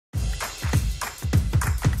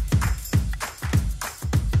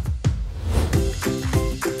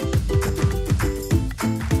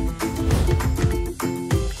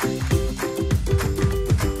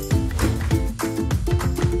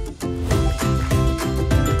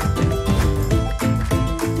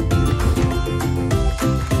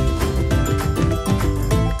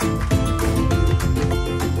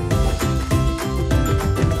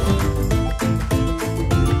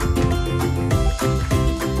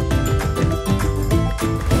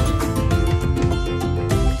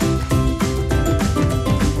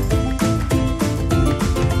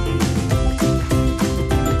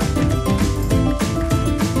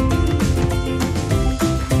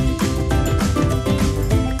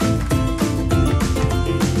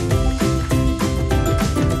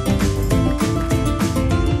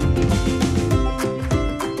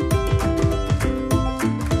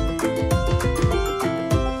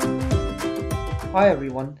Hi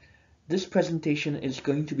everyone, this presentation is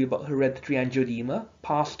going to be about hereditary angioedema,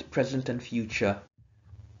 past, present and future.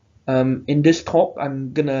 In this talk,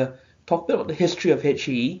 I'm gonna talk about the history of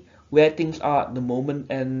HAE, where things are at the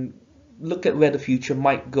moment and look at where the future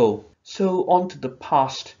might go. So on to the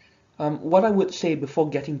past. What I would say before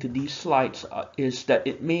getting to these slides is that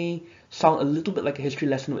it may sound a little bit like a history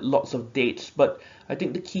lesson with lots of dates, but I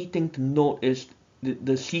think the key thing to note is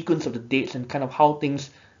the sequence of the dates and kind of how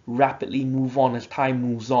things rapidly move on as time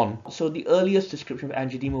moves on. So the earliest description of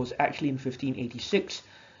angioedema was actually in 1586,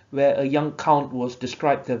 where a young count was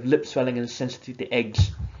described to have lip swelling and sensitivity to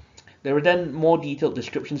eggs. There were then more detailed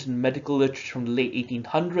descriptions in medical literature from the late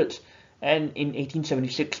 1800s, and in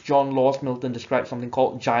 1876 John Laws Milton described something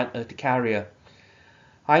called giant urticaria.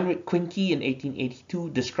 Heinrich Quincke in 1882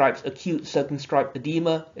 describes acute circumscribed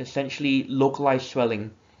edema, essentially localized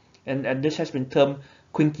swelling, and this has been termed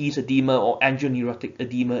Quincke's edema or angioneurotic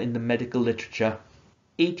edema in the medical literature.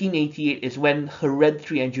 1888 is when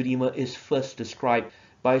hereditary angioedema is first described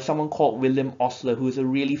by someone called William Osler, who is a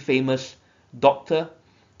really famous doctor,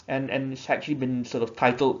 and it's actually been sort of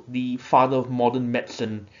titled the father of modern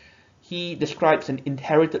medicine. He describes an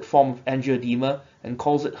inherited form of angioedema and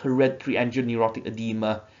calls it hereditary angioneurotic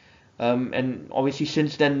edema. And obviously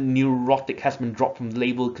since then neurotic has been dropped from the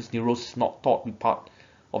label because neurosis is not thought to be part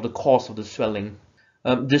of the cause of the swelling.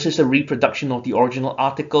 This is a reproduction of the original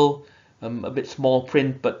article, a bit small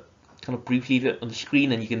print, but kind of briefly leave it on the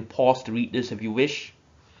screen and you can pause to read this if you wish.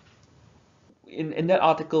 In that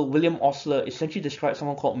article, William Osler essentially describes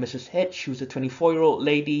someone called Mrs. H, who's a 24-year-old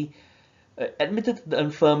lady, admitted to the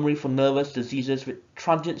infirmary for nervous diseases with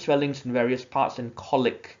transient swellings in various parts and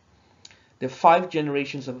colic. There are 5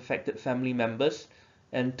 generations of affected family members,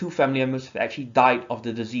 and 2 family members have actually died of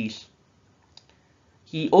the disease.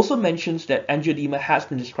 He also mentions that angioedema has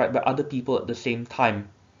been described by other people at the same time.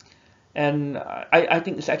 And I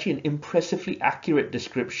think it's actually an impressively accurate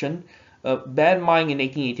description. Bear in mind in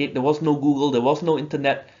 1888 there was no Google, there was no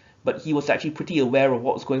internet, but he was actually pretty aware of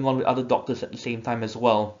what was going on with other doctors at the same time as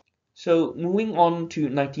well. So moving on to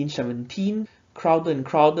 1917, Crowder and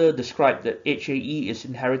Crowder described that HAE is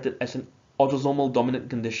inherited as an autosomal dominant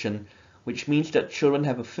condition, which means that children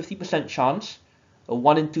have a 50% chance, a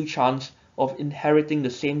 1 in 2 chance, of inheriting the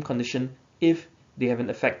same condition if they have an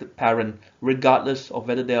affected parent, regardless of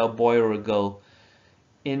whether they are a boy or a girl.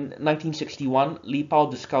 In 1961, Liepau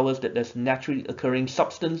discovers that there's a naturally occurring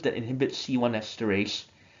substance that inhibits C1 esterase.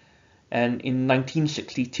 And in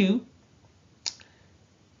 1962,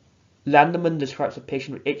 Landerman describes a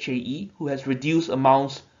patient with HAE who has reduced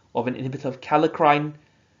amounts of an inhibitor of kallikrein,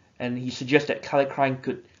 and he suggests that kallikrein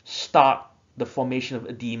could start the formation of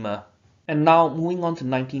edema. And now, moving on to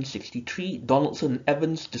 1963, Donaldson and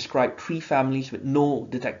Evans described 3 families with no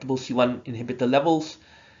detectable C1 inhibitor levels,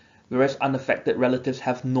 whereas unaffected relatives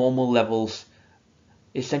have normal levels,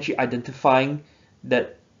 essentially identifying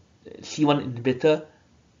that C1 inhibitor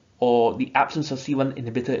or the absence of C1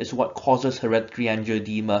 inhibitor is what causes hereditary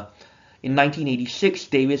angioedema. In 1986,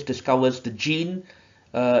 Davis discovers the gene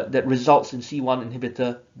that results in C1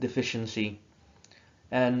 inhibitor deficiency.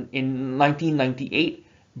 And in 1998,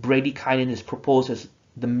 bradykinin is proposed as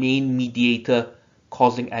the main mediator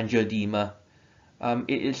causing angioedema.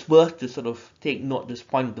 It is worth to sort of take note at this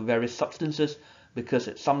point of the various substances, because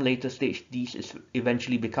at some later stage these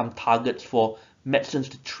eventually become targets for medicines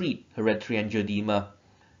to treat hereditary angioedema.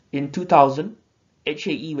 In 2000,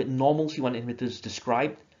 HAE with normal C1 inhibitors is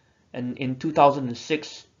described, and in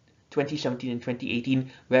 2006, 2017 and 2018,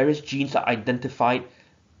 various genes are identified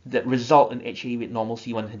that result in HAE with normal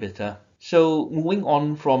C1 inhibitor. So moving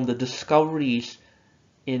on from the discoveries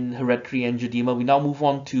in hereditary angioedema, we now move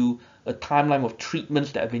on to a timeline of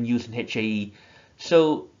treatments that have been used in HAE.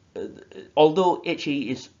 So although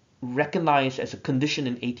HAE is recognized as a condition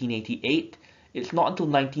in 1888, it's not until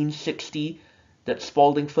 1960 that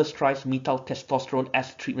Spalding first tries methyl-testosterone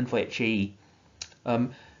as a treatment for HAE.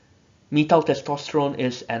 Methyl-testosterone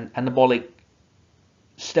is an anabolic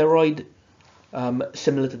steroid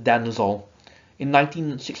similar to danazol. In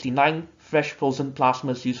 1969, fresh frozen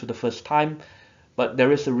plasma is used for the first time, but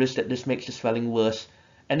there is a risk that this makes the swelling worse.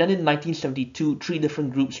 And then in 1972, 3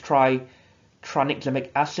 different groups try tranexamic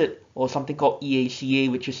acid, or something called EACA,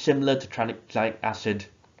 which is similar to tranexamic acid.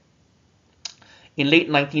 In late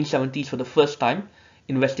 1970s, for the first time,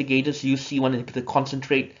 investigators used C1 inhibitor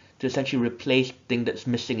concentrate to essentially replace the thing that's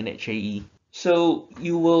missing in HAE. So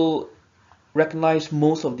you will recognize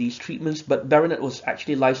most of these treatments, but Beranet was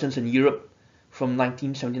actually licensed in Europe from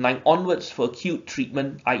 1979 onwards for acute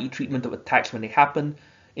treatment, i.e. treatment of attacks when they happen.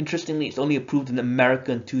 Interestingly, it's only approved in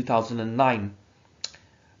America in 2009.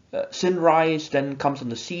 Cinryze then comes on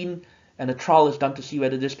the scene, and a trial is done to see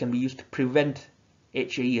whether this can be used to prevent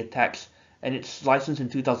HAE attacks, and it's licensed in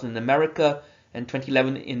 2000 in America and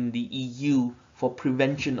 2011 in the EU for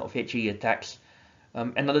prevention of HAE attacks.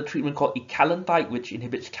 Another treatment called ecallantide, which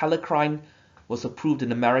inhibits kallikrein, was approved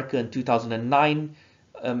in America in 2009.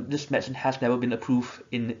 This medicine has never been approved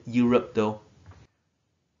in Europe though.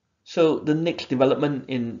 So the next development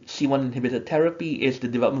in C1 inhibitor therapy is the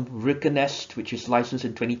development of Ruconest, which is licensed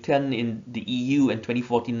in 2010 in the EU and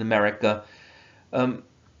 2014 in America.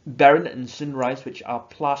 Berinert and Cinryze, which are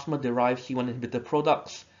plasma-derived C1 inhibitor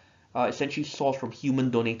products, are essentially sourced from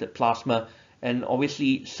human-donated plasma, and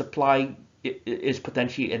obviously supply is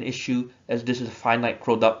potentially an issue as this is a finite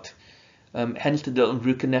product. Hence the development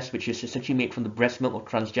of Ruconest, which is essentially made from the breast milk of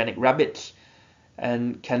transgenic rabbits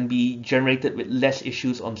and can be generated with less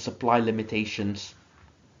issues on supply limitations.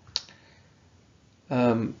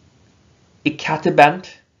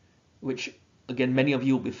 Icatibant, which again many of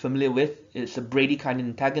you will be familiar with, is a bradykinin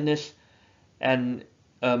antagonist, and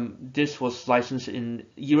this was licensed in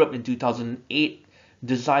Europe in 2008,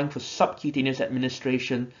 designed for subcutaneous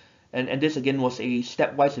administration, and this again was a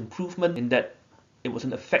stepwise improvement in that it was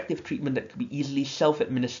an effective treatment that could be easily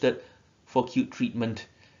self-administered for acute treatment.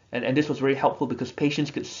 And this was very helpful because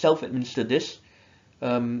patients could self-administer this,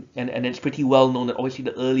 and it's pretty well known that obviously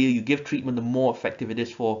the earlier you give treatment, the more effective it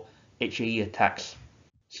is for HAE attacks.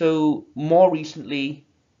 So more recently,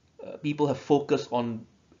 people have focused on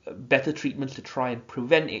better treatments to try and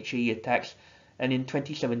prevent HAE attacks, and in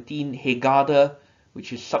 2017, Haegarda,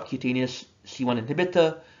 which is subcutaneous C1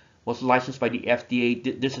 inhibitor, was licensed by the FDA.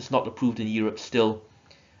 This is not approved in Europe still.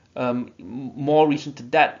 More recent to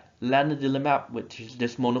that, lanadelumab, which is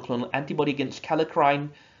this monoclonal antibody against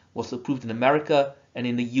kallikrein, was approved in America, and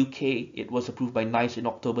in the UK it was approved by NICE in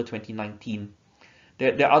October 2019.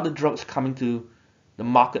 There are other drugs coming to the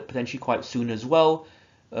market potentially quite soon as well.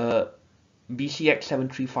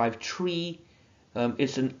 BCX7353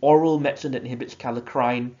 is an oral medicine that inhibits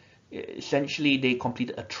kallikrein. Essentially, they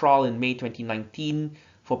completed a trial in May 2019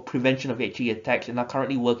 for prevention of HAE attacks and are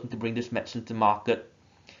currently working to bring this medicine to market.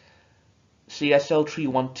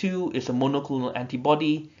 CSL312 is a monoclonal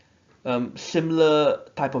antibody, similar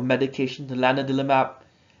type of medication to lanadelumab,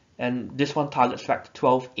 and this one targets factor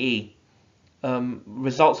 12A.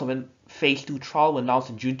 Results of a phase 2 trial were announced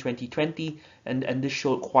in June 2020, and this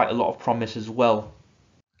showed quite a lot of promise as well.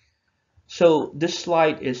 So this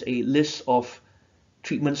slide is a list of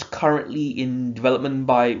treatments currently in development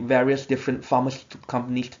by various different pharmaceutical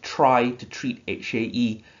companies to try to treat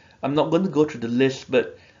HAE. I'm not going to go through the list,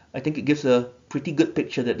 but I think it gives a pretty good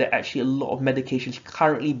picture that there are actually a lot of medications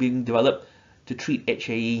currently being developed to treat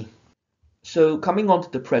HAE. So coming on to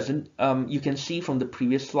the present, you can see from the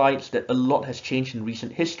previous slides that a lot has changed in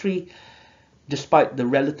recent history, despite the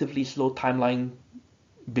relatively slow timeline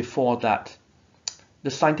before that. The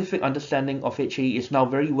scientific understanding of HAE is now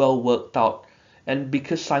very well worked out, and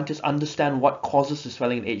because scientists understand what causes the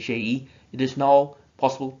swelling in HAE, it is now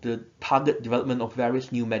possible to target development of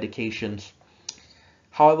various new medications.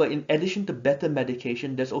 However, in addition to better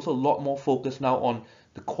medication, there's also a lot more focus now on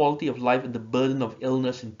the quality of life and the burden of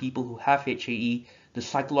illness in people who have HAE, the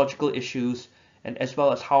psychological issues, and as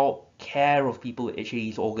well as how care of people with HAE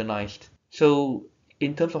is organized. So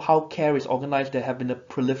in terms of how care is organized, there have been a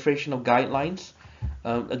proliferation of guidelines.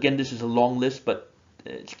 Again, this is a long list, but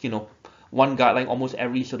it's, one guideline almost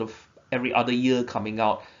every other year coming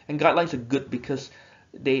out. And guidelines are good because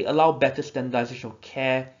they allow better standardization of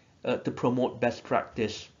care to promote best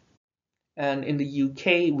practice. And in the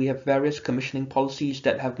UK, we have various commissioning policies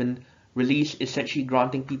that have been released, essentially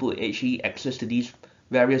granting people with HAE access to these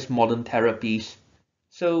various modern therapies.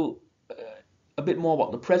 So a bit more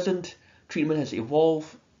about the present. Treatment has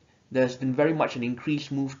evolved. There's been very much an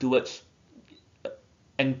increased move towards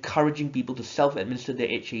encouraging people to self-administer their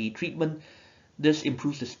HAE treatment. This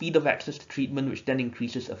improves the speed of access to treatment, which then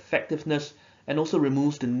increases effectiveness and also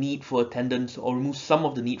removes the need for attendance, or removes some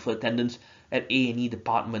of the need for attendance at A&E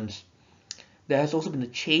departments. There has also been a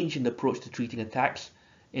change in the approach to treating attacks,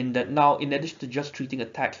 in that now, in addition to just treating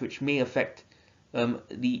attacks which may affect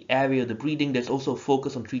the area of the breathing, there's also a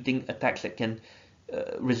focus on treating attacks that can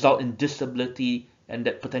result in disability and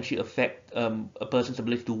that potentially affect a person's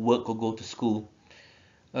ability to work or go to school.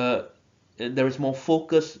 There is more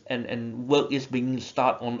focus and work is being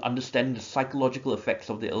started on understanding the psychological effects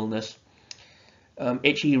of the illness.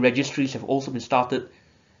 HAE registries have also been started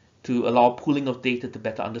to allow pooling of data to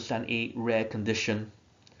better understand a rare condition.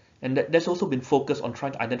 And there's also been focus on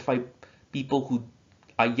trying to identify people who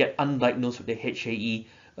are yet undiagnosed with their HAE.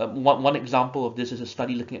 One example of this is a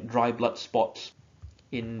study looking at dry blood spots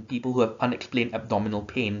in people who have unexplained abdominal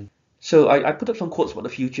pain. So I put up some quotes about the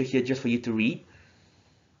future here just for you to read.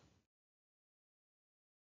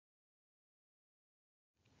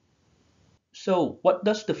 So what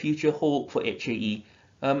does the future hold for HAE?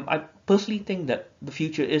 I personally think that the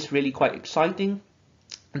future is really quite exciting.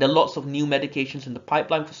 There are lots of new medications in the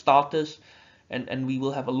pipeline for starters, and we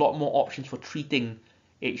will have a lot more options for treating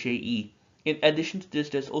HAE. In addition to this,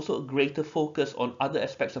 there's also a greater focus on other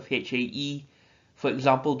aspects of HAE, for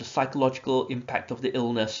example, the psychological impact of the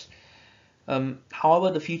illness.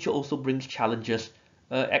 However, the future also brings challenges.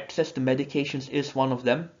 Access to medications is one of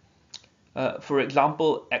them. For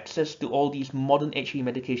example, access to all these modern HAE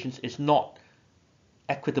medications is not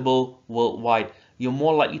equitable worldwide. You're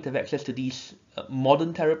more likely to have access to these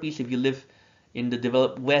modern therapies if you live in the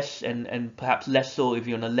developed West, and perhaps less so if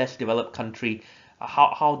you're in a less developed country.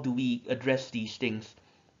 How do we address these things?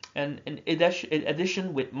 And in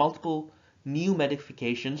addition, with multiple new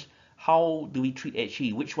medications, how do we treat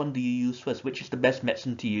HAE? Which one do you use first? Which is the best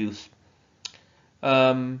medicine to use?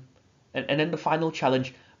 Um, and then the final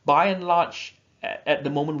challenge, by and large, at the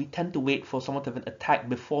moment, we tend to wait for someone to have an attack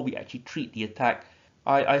before we actually treat the attack.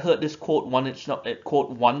 I heard this quote once,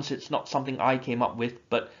 it's not something I came up with,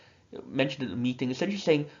 but mentioned at the meeting, essentially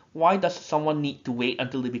saying, why does someone need to wait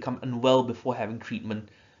until they become unwell before having treatment?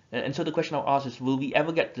 And so the question I'll ask is, will we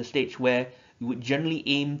ever get to the stage where we would generally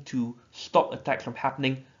aim to stop attacks from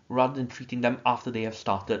happening rather than treating them after they have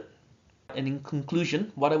started? And in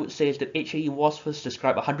conclusion, what I would say is that HAE was first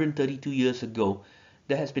described 132 years ago.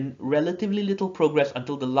 There has been relatively little progress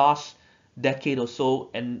until the last decade or so,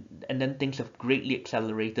 and then things have greatly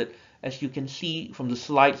accelerated. As you can see from the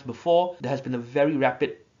slides before, there has been a very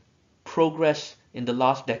rapid progress in the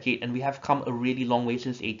last decade, and we have come a really long way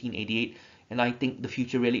since 1888, and I think the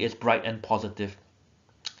future really is bright and positive.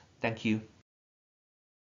 Thank you.